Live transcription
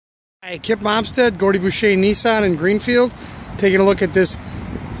Hi, Kip Momstead, Gordy Boucher Nissan in Greenfield, taking a look at this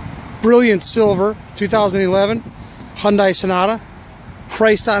brilliant silver 2011 Hyundai Sonata,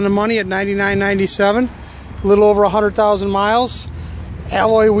 priced on the money at $99.97, a little over 100,000 miles,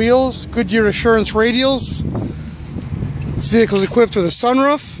 alloy wheels, Goodyear Assurance radials. This vehicle is equipped with a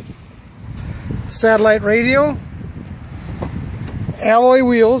sunroof, satellite radio, alloy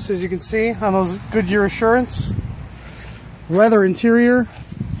wheels, as you can see on those Goodyear Assurance, leather interior,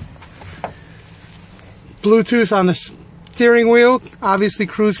 Bluetooth on the steering wheel, obviously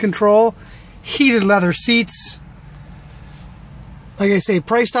cruise control, heated leather seats. Like I say,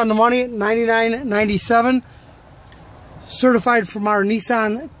 priced on the money at $99.97. Certified from our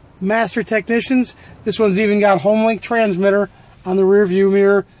Nissan master technicians. This one's even got HomeLink transmitter on the rear view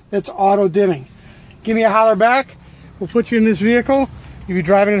mirror that's auto dimming. Give me a holler back. We'll put you in this vehicle. You'll be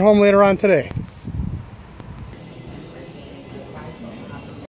driving it home later on today.